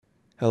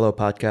Hello,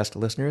 podcast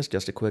listeners.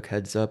 Just a quick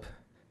heads up.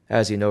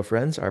 As you know,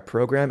 friends, our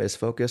program is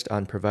focused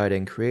on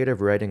providing creative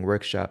writing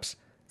workshops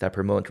that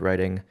promote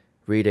writing,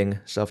 reading,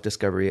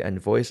 self-discovery, and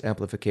voice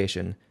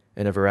amplification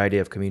in a variety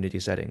of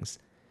community settings.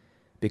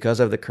 Because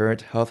of the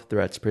current health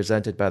threats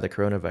presented by the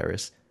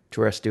coronavirus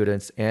to our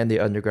students and the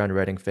underground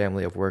writing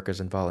family of workers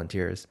and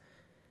volunteers,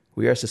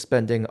 we are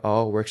suspending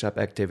all workshop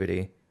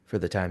activity for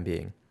the time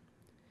being.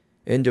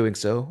 In doing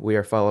so, we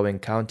are following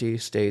county,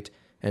 state,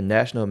 and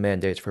national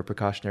mandates for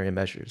precautionary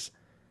measures.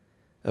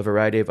 A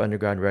variety of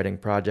underground writing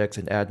projects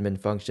and admin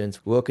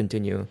functions will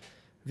continue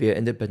via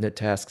independent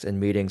tasks and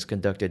meetings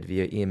conducted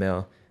via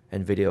email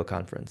and video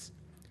conference.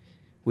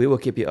 We will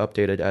keep you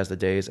updated as the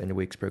days and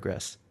weeks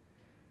progress.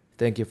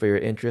 Thank you for your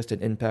interest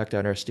and impact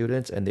on our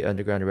students and the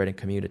underground writing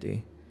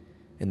community.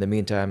 In the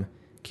meantime,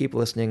 keep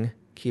listening,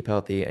 keep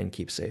healthy, and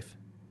keep safe.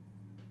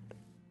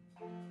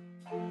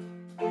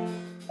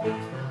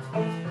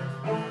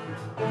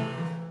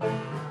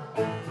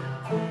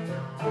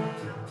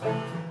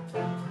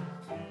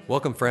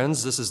 Welcome,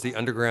 friends. This is the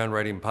Underground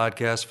Writing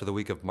Podcast for the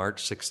week of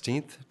March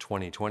 16th,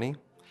 2020.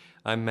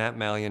 I'm Matt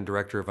Mallion,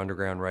 Director of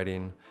Underground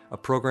Writing, a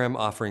program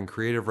offering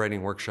creative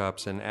writing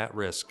workshops in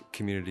at-risk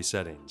community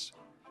settings.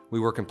 We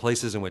work in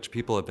places in which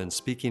people have been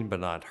speaking but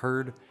not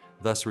heard,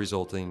 thus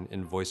resulting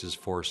in voices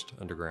forced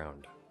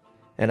underground.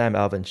 And I'm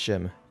Alvin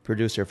Shim,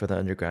 producer for the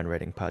Underground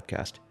Writing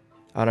Podcast.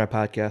 On our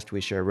podcast, we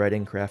share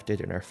writing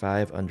crafted in our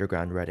 5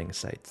 underground writing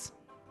sites.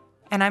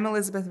 And I'm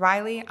Elizabeth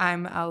Riley.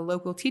 I'm a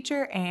local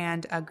teacher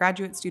and a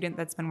graduate student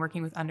that's been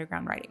working with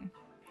underground writing.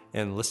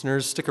 And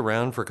listeners, stick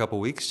around for a couple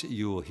weeks.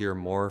 You will hear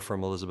more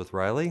from Elizabeth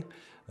Riley.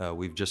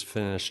 We've just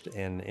finished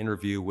an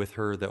interview with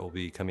her that will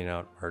be coming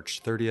out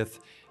March 30th,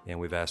 and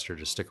we've asked her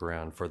to stick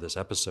around for this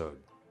episode.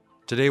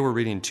 Today we're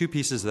reading 2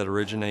 pieces that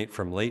originate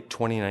from late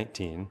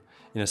 2019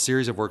 in a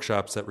series of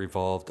workshops that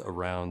revolved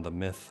around the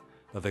myth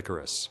of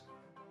Icarus.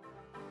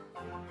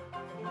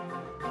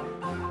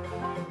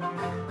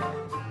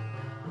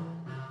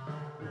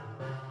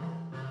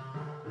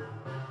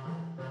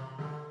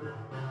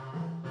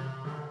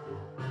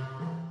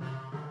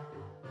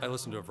 I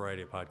listen to a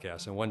variety of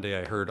podcasts, and one day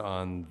I heard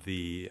on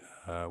the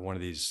one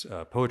of these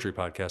poetry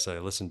podcasts I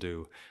listened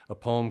to a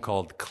poem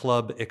called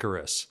Club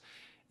Icarus.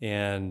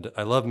 And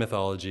I love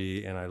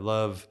mythology, and I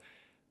love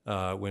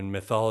when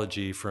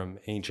mythology from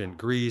ancient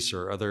Greece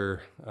or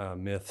other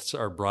myths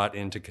are brought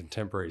into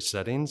contemporary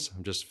settings.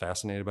 I'm just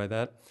fascinated by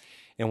that.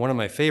 And one of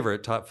my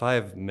favorite top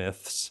 5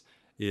 myths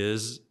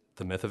is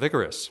the myth of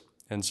Icarus.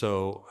 And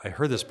so I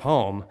heard this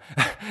poem.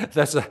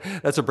 That's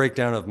a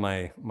breakdown of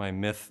my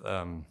myth.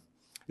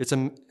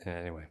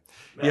 Anyway.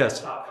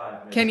 Yes.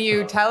 Can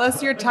you tell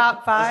us your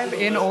top 5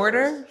 in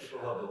order?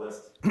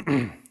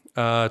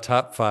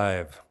 Top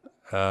 5.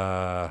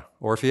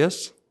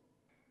 Orpheus.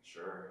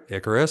 Sure.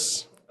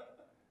 Icarus.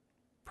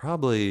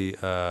 Probably,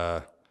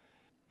 any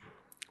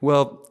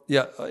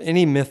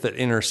myth that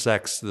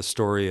intersects the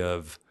story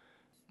of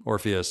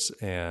Orpheus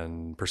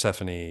and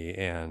Persephone,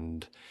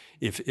 and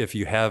if I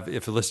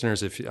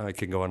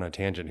could go on a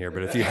tangent here,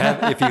 but if you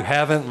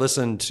haven't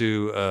listened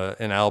to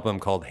an album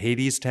called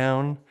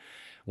Hadestown,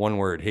 one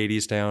word,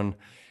 Hadestown,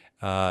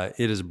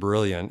 it is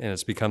brilliant, and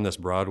it's become this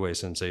Broadway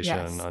sensation.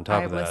 Yes, on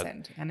top of I've that,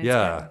 listened, and it's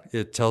good.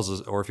 It tells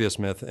us Orpheus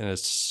myth, and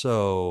it's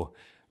so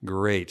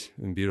great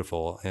and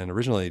beautiful, and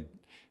originally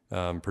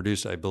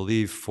produced, I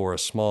believe, for a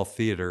small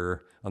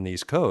theater on the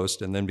East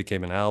Coast, and then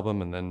became an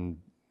album, and then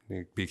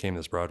it became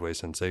this Broadway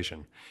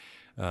sensation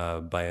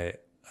by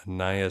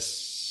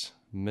Anais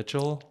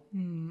Mitchell. I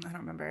don't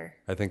remember.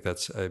 I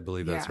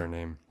believe that's her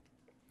name,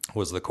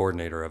 was the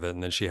coordinator of it.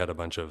 And then she had a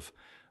bunch of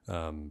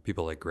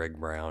people like Greg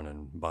Brown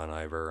and Bon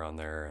Iver on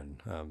there.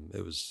 And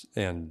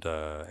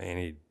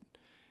Annie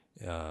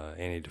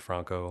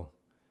DeFranco.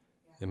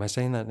 Am I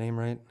saying that name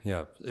right?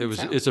 Yeah,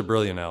 it's a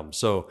brilliant album.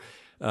 So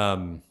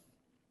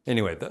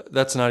anyway,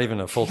 that's not even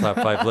a full top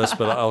 5 list,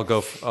 but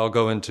I'll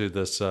go into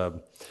this. I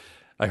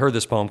heard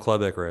this poem,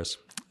 Club Icarus,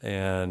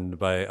 and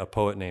by a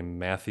poet named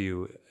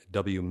Matthew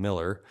W.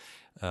 Miller,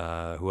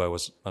 who I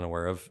was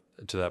unaware of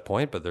to that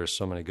point, but there's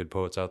so many good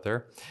poets out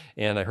there.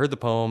 And I heard the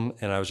poem,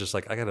 and I was just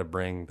like, I got to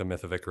bring the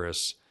myth of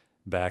Icarus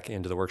back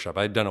into the workshop.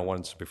 I'd done it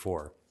once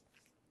before.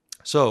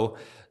 So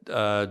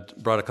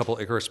brought a couple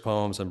Icarus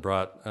poems and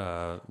brought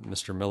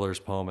Mr. Miller's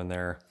poem in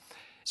there.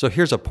 So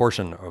here's a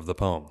portion of the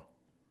poem.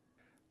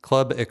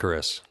 Club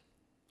Icarus.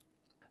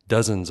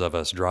 Dozens of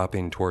us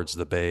dropping towards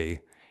the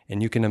bay,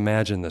 and you can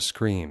imagine the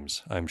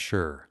screams, I'm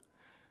sure.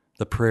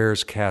 The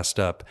prayers cast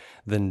up,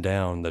 then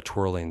down the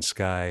twirling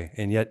sky,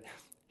 and yet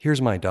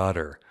here's my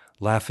daughter,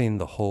 laughing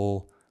the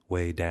whole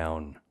way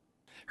down,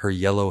 her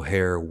yellow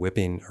hair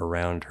whipping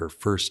around her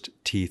first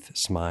teeth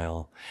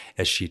smile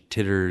as she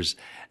titters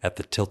at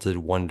the tilted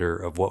wonder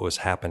of what was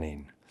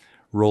happening,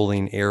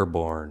 rolling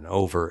airborne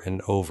over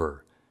and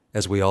over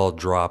as we all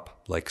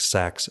drop like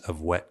sacks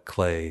of wet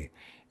clay,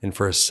 and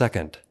for a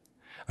second,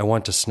 I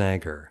want to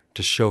snag her,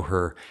 to show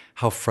her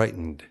how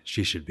frightened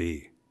she should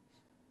be.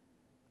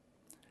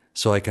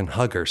 So I can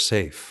hug her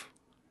safe.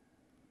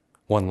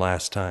 One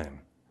last time.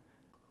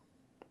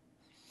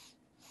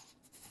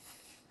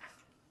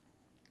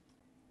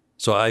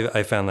 So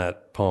I found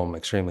that poem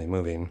extremely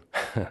moving.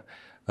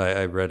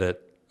 I read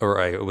it, or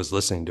I was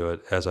listening to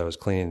it as I was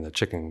cleaning the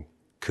chicken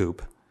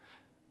coop,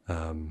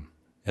 and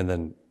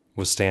then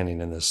was standing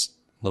in this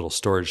little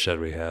storage shed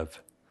we have.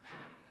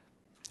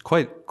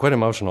 Quite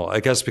emotional,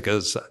 I guess,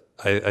 because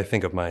I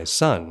think of my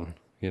son,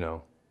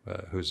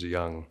 who's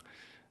young,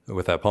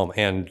 with that poem,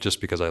 and just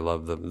because I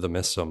love the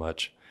myth so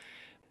much.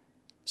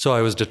 So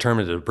I was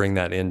determined to bring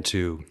that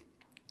into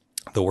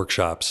the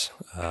workshops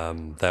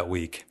that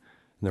week.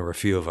 And there were a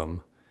few of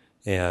them,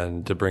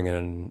 and to bring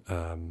in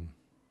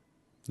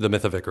the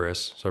myth of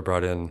Icarus. So I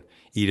brought in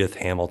Edith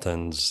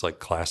Hamilton's like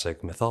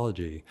classic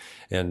mythology,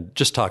 and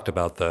just talked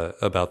about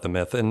the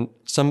myth. And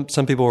some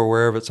people were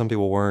aware of it, some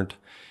people weren't,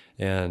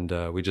 and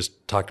we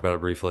just talked about it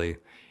briefly,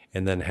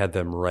 and then had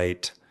them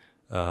write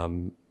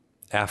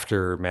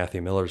after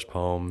Matthew Miller's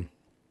poem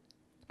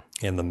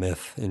and the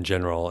myth in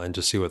general, and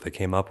just see what they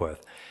came up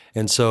with.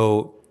 And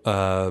so,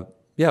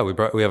 we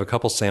have a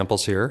couple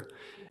samples here.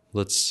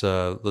 Let's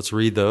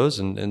read those,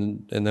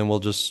 and then we'll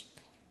just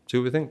see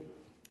what we think.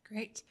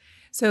 Great.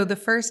 So the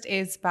first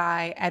is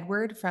by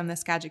Edward from the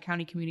Skagit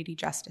County Community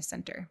Justice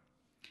Center.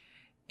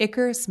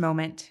 Icarus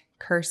Moment,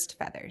 Cursed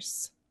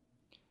Feathers.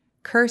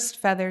 Cursed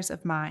feathers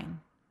of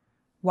mine,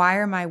 why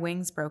are my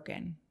wings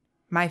broken,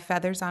 my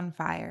feathers on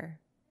fire,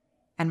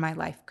 and my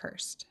life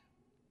cursed?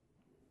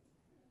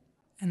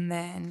 And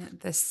then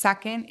the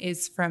second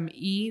is from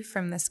E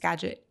from the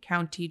Skagit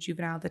County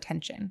Juvenile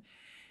Detention.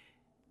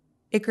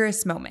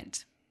 Icarus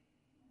Moment.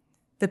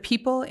 The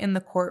people in the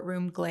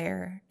courtroom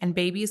glare, and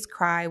babies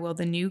cry while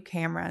the new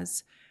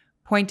cameras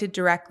pointed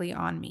directly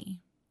on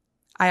me.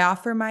 I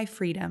offer my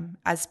freedom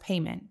as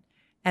payment,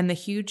 and the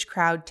huge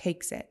crowd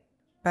takes it,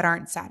 but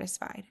aren't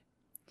satisfied.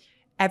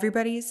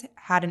 Everybody's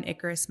had an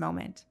Icarus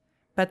moment,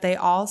 but they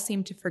all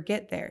seem to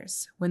forget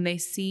theirs when they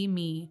see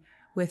me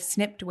with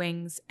snipped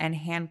wings and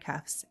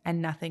handcuffs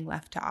and nothing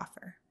left to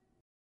offer.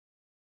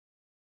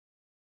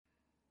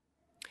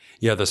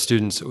 Yeah, the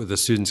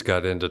students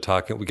got into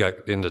talking. We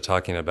got into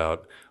talking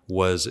about,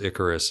 was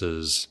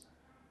Icarus's,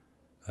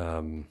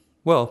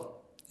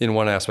 well, in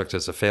one aspect,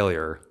 as a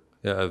failure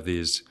of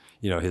these.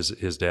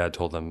 His dad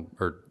told them,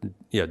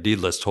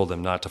 Daedalus told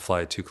them not to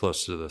fly too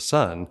close to the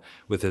sun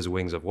with his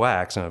wings of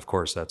wax, and of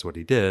course that's what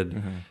he did.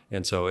 Mm-hmm.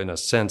 And so, in a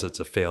sense,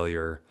 it's a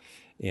failure.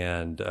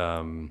 And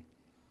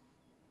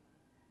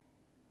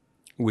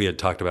we had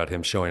talked about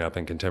him showing up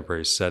in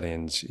contemporary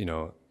settings,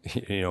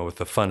 with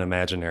the fun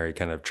imaginary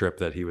kind of trip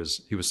that he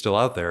was still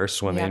out there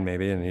swimming,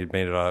 maybe, and he'd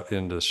made it out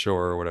into the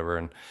shore or whatever,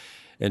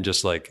 and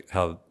just like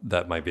how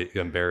that might be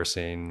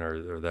embarrassing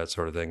or that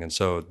sort of thing. And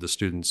so the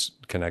students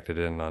connected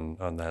in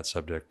on that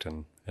subject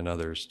and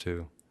others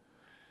too.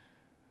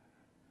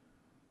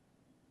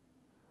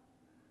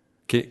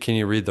 Can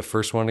you read the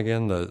first one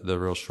again, the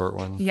real short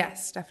one?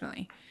 Yes,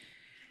 definitely.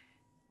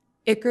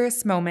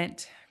 Icarus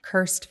Moment,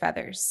 Cursed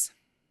Feathers.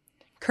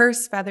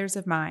 Cursed feathers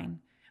of mine,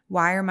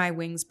 why are my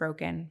wings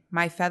broken,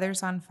 my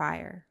feathers on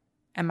fire,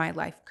 and my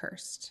life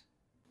cursed?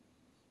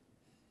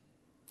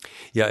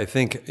 Yeah, I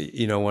think,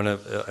 and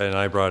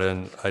I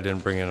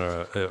didn't bring in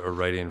a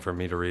writing for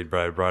me to read, but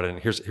I brought in,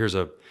 here's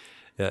at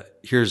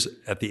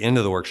the end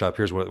of the workshop,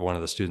 here's what one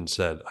of the students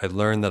said. I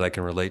learned that I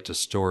can relate to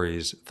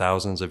stories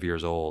thousands of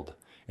years old,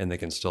 and they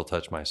can still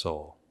touch my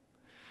soul.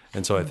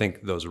 And so I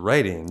think those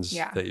writings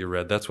that you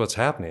read, that's what's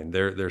happening.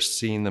 They're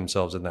seeing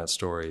themselves in that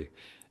story.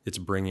 It's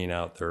bringing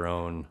out their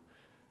own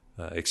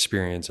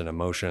experience and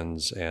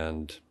emotions,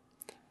 and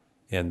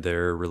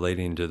they're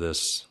relating to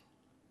this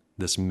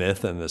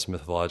myth and this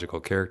mythological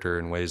character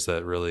in ways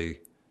that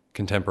really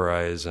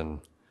contemporize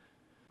and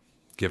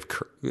give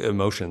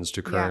emotions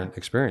to current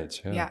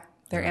experience. Yeah.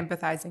 They're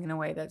empathizing in a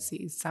way that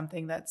sees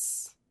something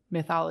that's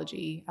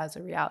mythology as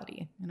a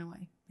reality in a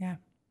way. Yeah.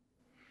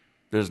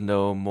 There's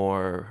no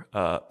more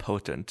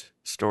potent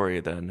story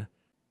than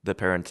the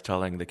parents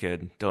telling the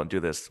kid, don't do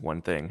this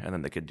one thing, and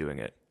then the kid doing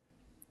it.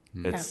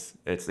 It's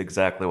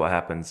exactly what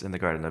happens in the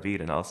Garden of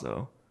Eden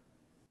also.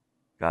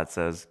 God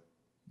says,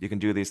 you can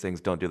do these things,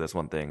 don't do this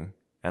one thing.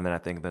 And then I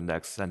think the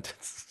next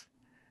sentence,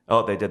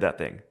 oh, they did that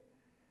thing.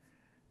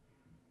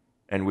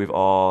 And we've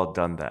all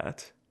done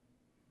that.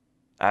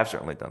 I've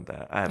certainly done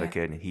that. I have a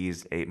kid, and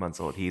he's 8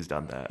 months old. He's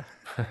done that.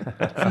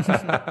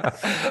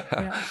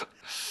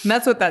 And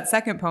that's what that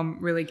second poem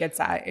really gets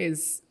at,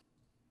 is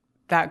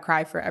that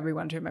cry for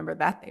everyone to remember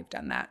that they've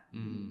done that.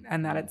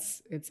 And that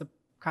it's a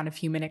kind of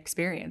human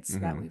experience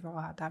that we've all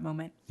had that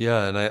moment.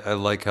 Yeah, and I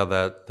like how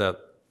that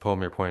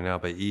poem you're pointing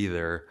out by E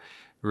there,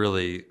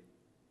 really,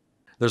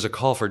 there's a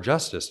call for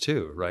justice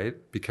too, right?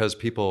 Because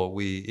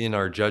we, in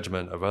our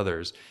judgment of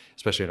others,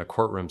 especially in a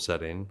courtroom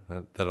setting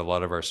that a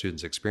lot of our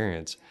students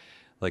experience,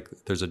 like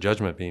there's a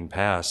judgment being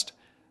passed,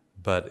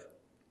 but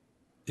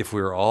if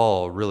we're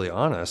all really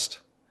honest,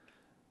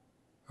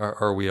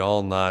 are we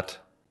all not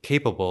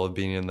capable of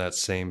being in that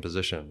same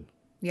position?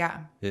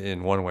 Yeah.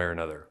 In one way or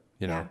another,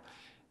 And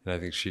I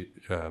think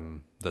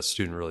the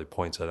student really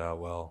points it out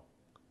well,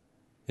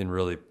 in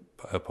really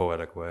a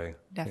poetic way.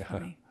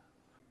 Definitely.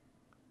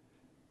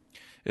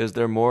 Is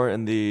there more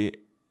in the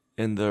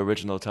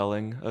original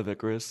telling of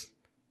Icarus?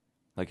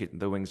 Like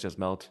the wings just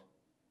melt?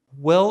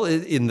 Well,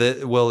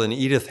 in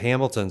Edith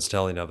Hamilton's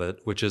telling of it,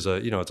 which is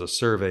it's a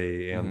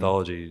survey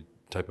anthology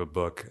type of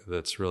book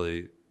that's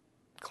really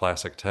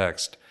classic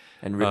text.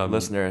 And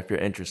listener, if you're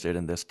interested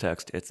in this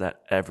text, it's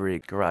at every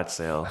garage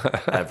sale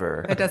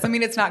ever. That doesn't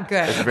mean it's not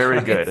good. It's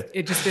very good.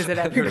 It just is at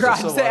every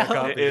garage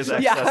sale. It is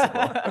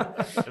accessible.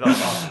 It's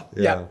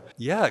awesome.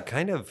 Yeah.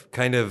 Kind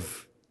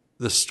of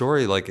the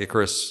story like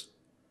Icarus.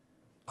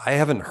 I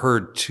haven't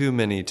heard too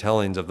many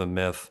tellings of the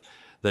myth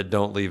that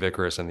don't leave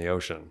Icarus in the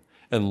ocean,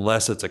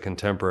 unless it's a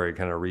contemporary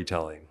kind of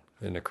retelling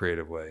in a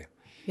creative way.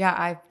 Yeah,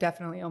 I've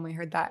definitely only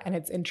heard that, and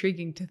it's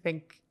intriguing to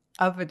think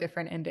of a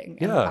different ending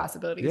and the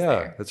possibilities there.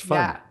 Yeah, it's fun.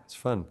 Yeah. It's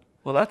fun.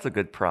 Well, that's a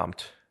good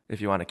prompt.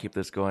 If you want to keep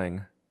this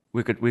going,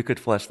 we could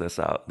flesh this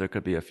out. There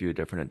could be a few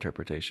different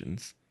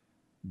interpretations.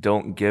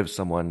 Don't give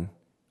someone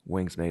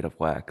wings made of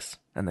wax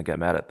and then get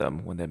mad at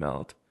them when they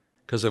melt.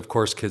 Because of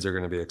course kids are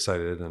going to be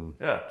excited and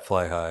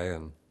fly high,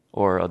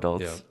 or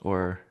adults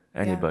or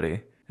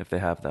anybody if they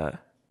have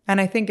that.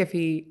 And I think if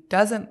he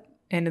doesn't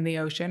end in the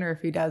ocean, or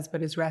if he does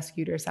but is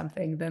rescued or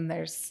something, then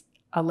there's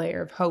a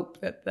layer of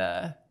hope that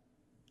the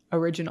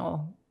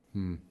original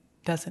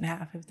doesn't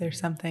have, if there's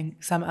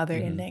some other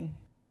ending.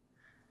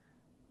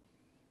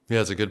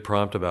 Yeah, it's a good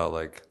prompt about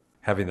like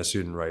having the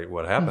student write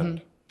what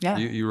happened. Yeah.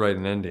 You write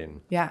an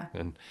ending. Yeah.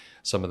 And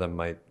some of them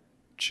might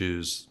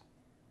choose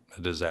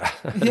a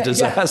disaster. He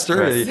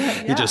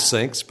just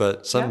sinks,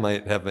 but some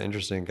might have an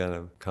interesting kind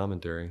of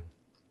commentary.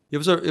 It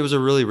was a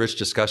really rich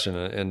discussion,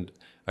 and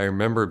I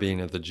remember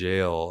being at the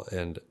jail,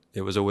 and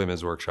it was a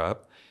women's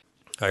workshop.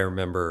 I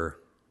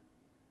remember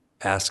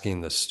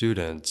asking the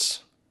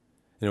students,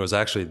 and it was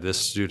actually this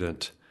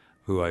student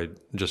who I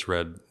just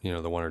read,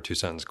 the 1 or 2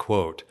 sentence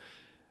quote.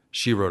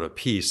 She wrote a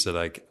piece that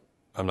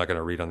I'm not going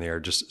to read on the air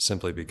just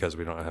simply because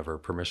we don't have her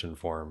permission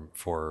form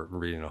for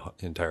reading an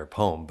entire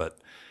poem. But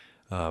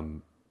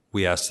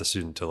we asked the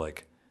student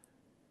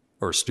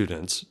or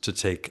students to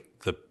take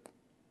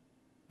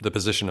the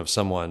position of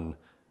someone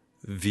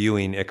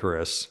viewing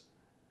Icarus,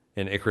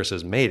 and Icarus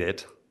has made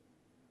it,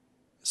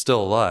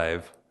 still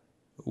alive.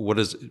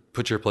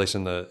 Put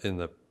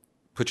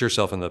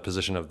yourself in the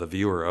position of the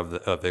viewer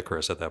of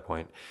Icarus at that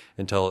point,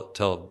 and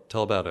tell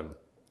about him.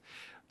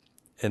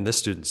 And this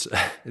student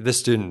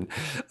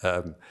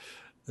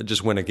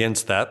just went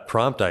against that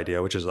prompt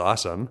idea, which is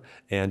awesome,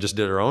 and just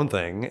did her own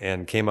thing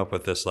and came up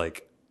with this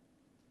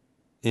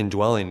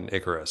indwelling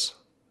Icarus,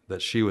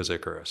 that she was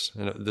Icarus.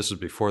 And this was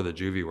before the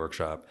juvie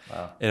workshop.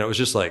 Wow. And it was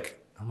just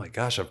like, oh my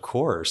gosh, of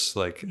course.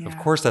 Of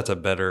course that's a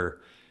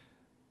better,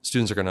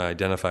 students are going to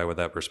identify with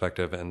that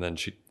perspective. And then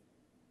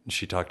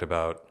she talked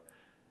about,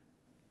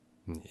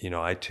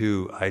 I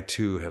too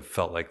have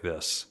felt like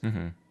this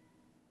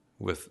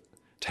with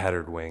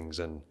tattered wings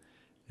and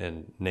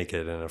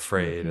naked and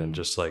afraid and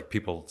just like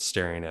people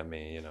staring at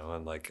me, and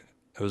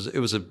it was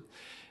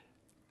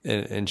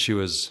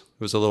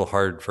a little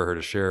hard for her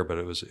to share, but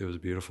it was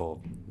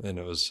beautiful. And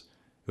it was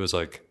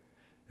like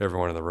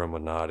everyone in the room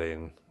was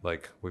nodding.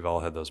 Like we've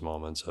all had those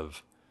moments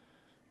of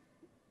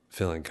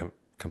feeling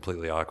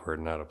completely awkward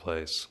and out of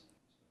place.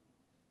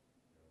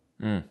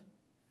 Can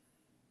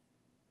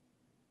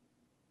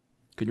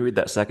you read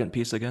that second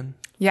piece again?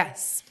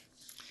 Yes.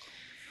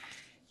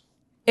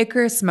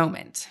 Icarus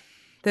Moment.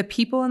 The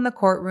people in the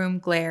courtroom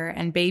glare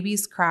and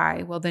babies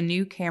cry while the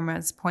new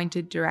cameras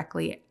pointed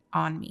directly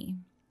on me.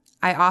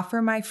 I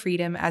offer my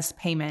freedom as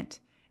payment,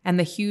 and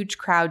the huge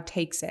crowd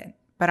takes it,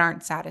 but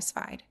aren't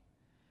satisfied.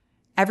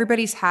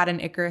 Everybody's had an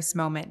Icarus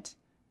moment,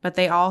 but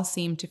they all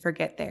seem to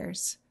forget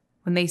theirs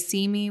when they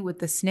see me with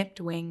the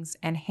snipped wings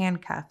and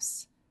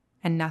handcuffs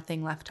and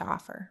nothing left to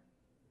offer.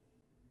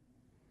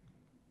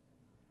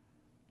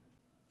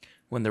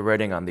 When the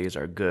writing on these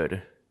are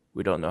good,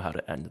 we don't know how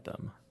to end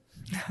them.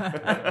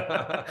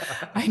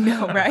 I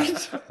know,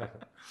 right?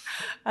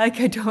 I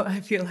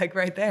feel like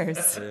right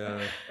there's.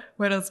 Yeah.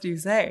 What else do you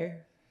say?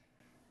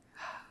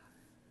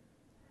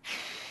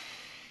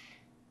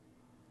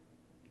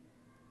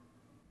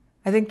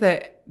 I think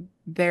that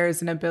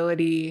there's an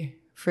ability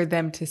for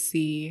them to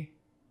see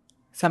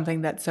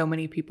something that so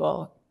many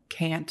people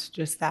can't,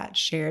 just that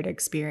shared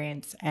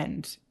experience,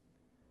 and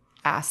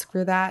ask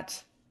for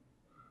that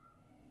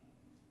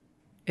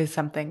is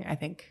something I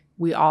think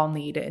we all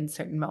need in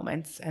certain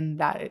moments, and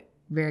that it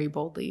very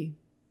boldly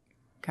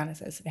kind of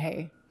says,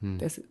 hey,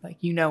 this is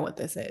what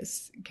this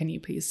is. Can you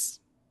please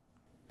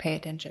pay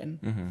attention?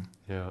 Mm-hmm.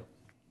 Yeah.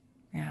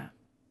 Yeah.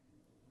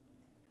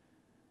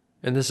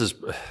 And this is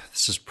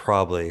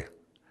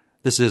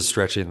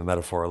stretching the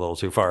metaphor a little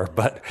too far,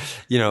 but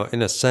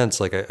in a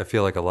sense, I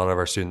feel like a lot of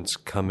our students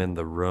come in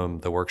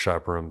the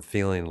workshop room,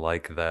 feeling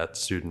like that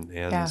student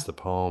ends the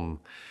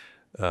poem,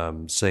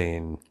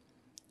 saying,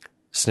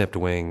 snipped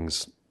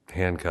wings,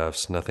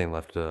 handcuffs, nothing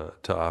left to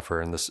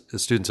offer. And the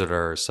students at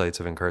our sites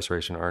of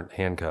incarceration aren't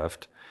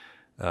handcuffed.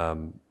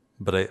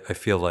 But I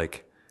feel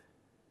like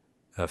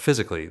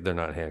physically they're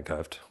not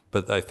handcuffed,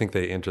 but I think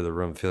they enter the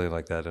room feeling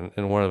like that. And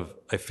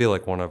I feel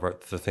like one of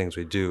the things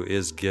we do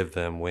is give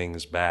them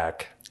wings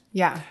back.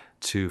 Yeah.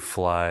 To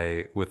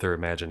fly with their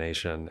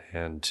imagination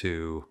and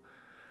to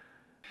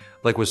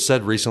like was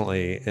said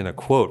recently in a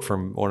quote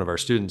from one of our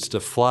students, to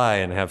fly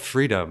and have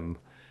freedom,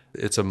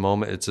 it's a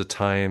moment, it's a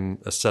time,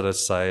 a set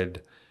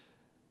aside,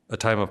 a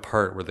time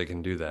apart where they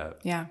can do that.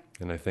 Yeah.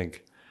 And I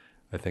think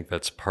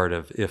that's part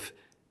of, if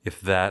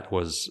that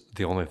was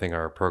the only thing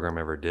our program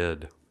ever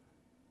did,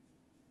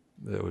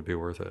 it would be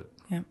worth it.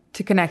 Yeah.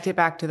 To connect it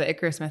back to the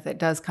Icarus myth, it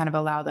does kind of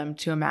allow them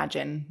to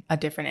imagine a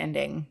different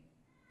ending,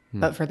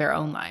 but for their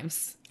own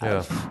lives.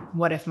 Yeah.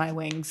 What if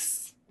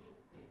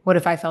what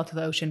if I fell to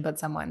the ocean, but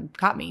someone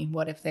caught me?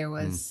 What if there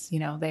was,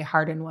 they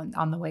hardened one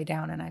on the way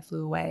down and I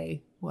flew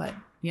away?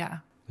 Yeah.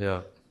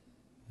 Yeah.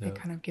 It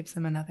kind of gives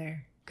them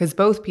another, because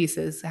both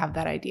pieces have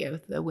that idea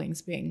with the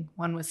wings being,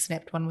 one was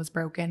snipped, one was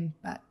broken,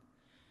 but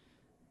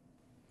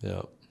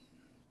yeah,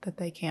 that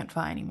they can't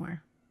fly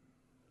anymore.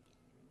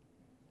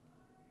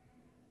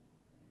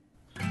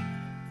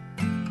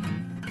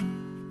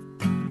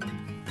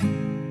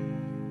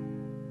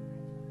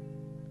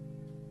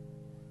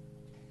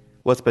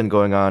 What's been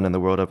going on in the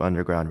world of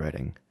underground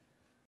writing?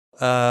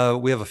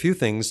 We have a few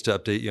things to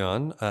update you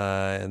on,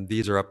 and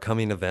these are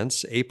upcoming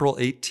events. April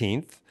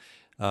 18th,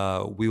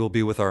 we will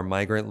be with our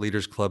Migrant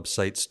Leaders Club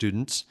site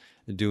students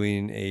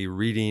doing a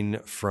reading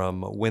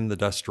from When the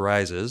Dust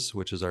Rises,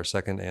 which is our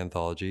second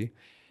anthology,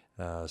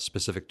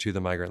 specific to the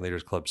Migrant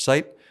Leaders Club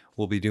site.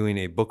 We'll be doing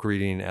a book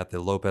reading at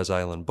the Lopez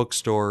Island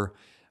bookstore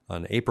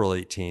on April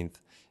 18th.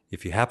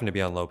 If you happen to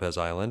be on Lopez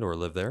Island or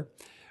live there,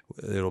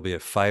 it'll be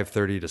at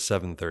 5:30 to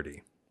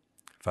 7:30.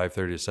 5:30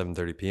 to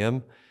 7:30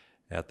 p.m.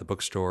 at the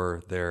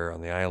bookstore there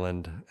on the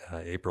island,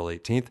 April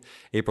 18th.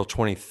 April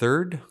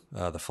 23rd,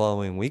 the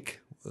following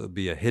week, will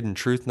be a Hidden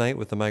Truth Night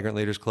with the Migrant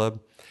Leaders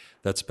Club.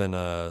 That's been,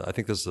 I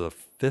think this is the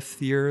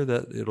 5th year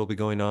that it'll be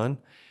going on.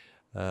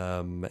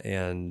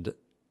 And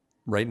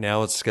right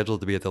now it's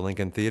scheduled to be at the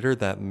Lincoln Theater.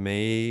 That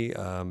may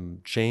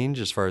change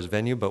as far as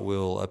venue, but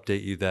we'll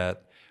update you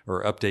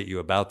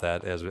about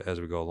that as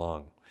we go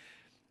along.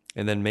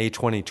 And then May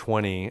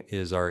 2020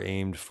 is our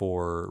aimed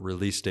for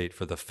release date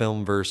for the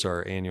Filmverse,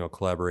 our annual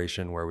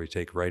collaboration where we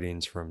take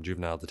writings from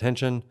juvenile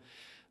detention,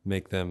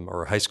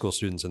 or high school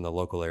students in the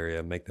local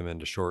area, make them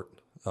into short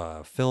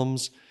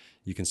films.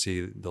 You can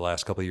see the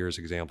last couple of years'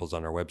 examples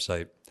on our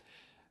website.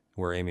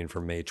 We're aiming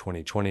for May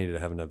 2020 to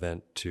have an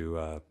event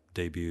to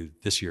debut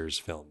this year's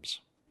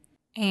films.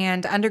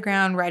 And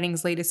Underground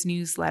Writing's latest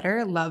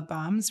newsletter, Love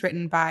Bombs,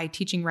 written by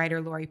teaching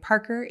writer Lori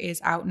Parker, is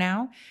out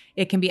now.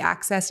 It can be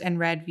accessed and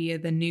read via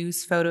the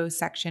news photos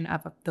section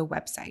of the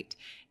website.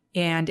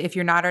 And if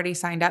you're not already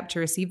signed up to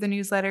receive the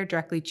newsletter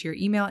directly to your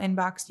email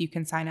inbox, you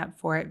can sign up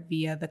for it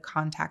via the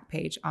contact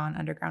page on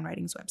Underground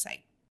Writing's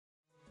website.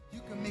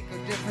 You can make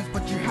a difference,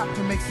 but you have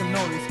to make some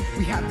noise.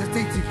 We have to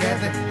stay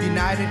together,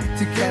 united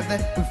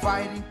together, we're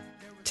fighting.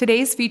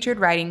 Today's featured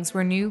writings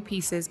were new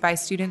pieces by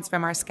students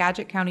from our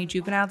Skagit County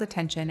Juvenile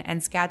Detention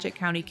and Skagit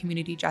County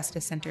Community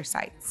Justice Center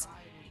sites.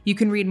 You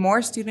can read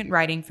more student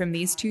writing from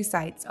these 2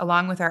 sites,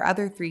 along with our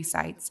other 3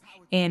 sites,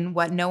 in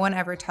What No One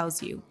Ever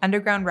Tells You,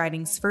 Underground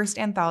Writing's first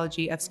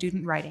anthology of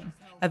student writing,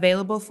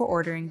 available for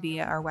ordering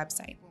via our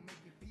website.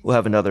 We'll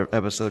have another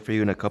episode for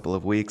you in a couple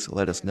of weeks.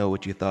 Let us know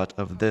what you thought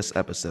of this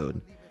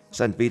episode.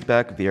 Send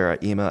feedback via our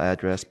email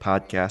address,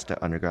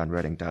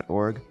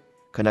 podcast@undergroundwriting.org.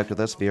 Connect with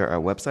us via our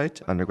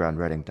website,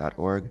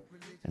 undergroundwriting.org,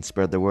 and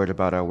spread the word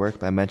about our work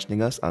by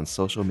mentioning us on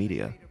social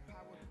media.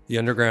 The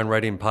Underground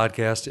Writing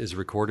Podcast is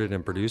recorded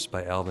and produced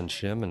by Alvin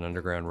Shim and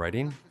Underground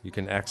Writing. You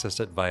can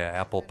access it via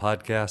Apple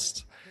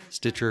Podcasts,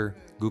 Stitcher,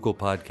 Google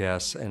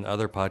Podcasts, and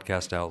other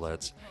podcast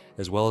outlets,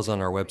 as well as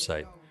on our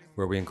website,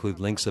 where we include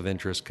links of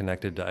interest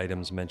connected to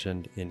items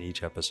mentioned in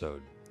each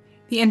episode.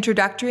 The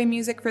introductory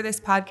music for this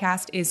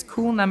podcast is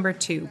Cool Number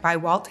 2 by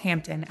Walt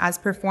Hampton, as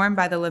performed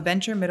by the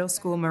LaVenture Middle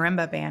School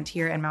Marimba Band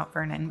here in Mount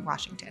Vernon,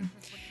 Washington.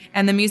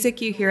 And the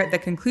music you hear at the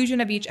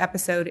conclusion of each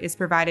episode is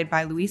provided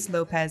by Luis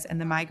Lopez and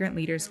the Migrant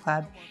Leaders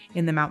Club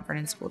in the Mount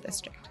Vernon School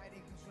District.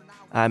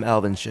 I'm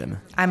Alvin Shim.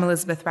 I'm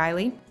Elizabeth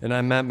Riley. And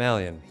I'm Matt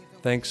Mallion.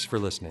 Thanks for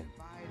listening.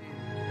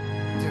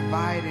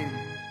 Dividing,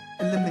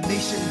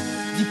 elimination,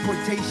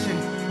 deportation,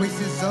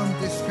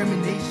 racism,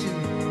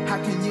 discrimination. How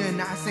can you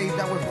not say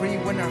that we're free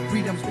when our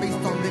freedom's based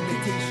on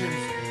limitations?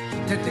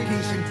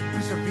 Dedication,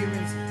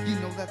 perseverance, you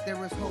know that there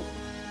is hope.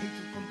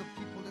 Hatred from the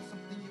people is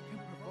something you can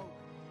provoke.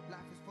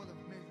 Life is full of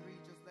misery,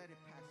 just let it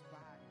pass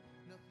by.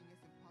 Nothing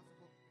is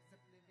impossible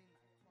except living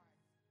life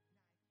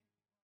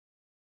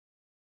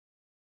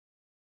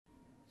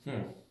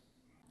twice.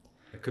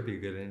 That could be a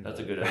good ending.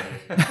 That's a good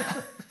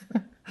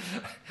idea.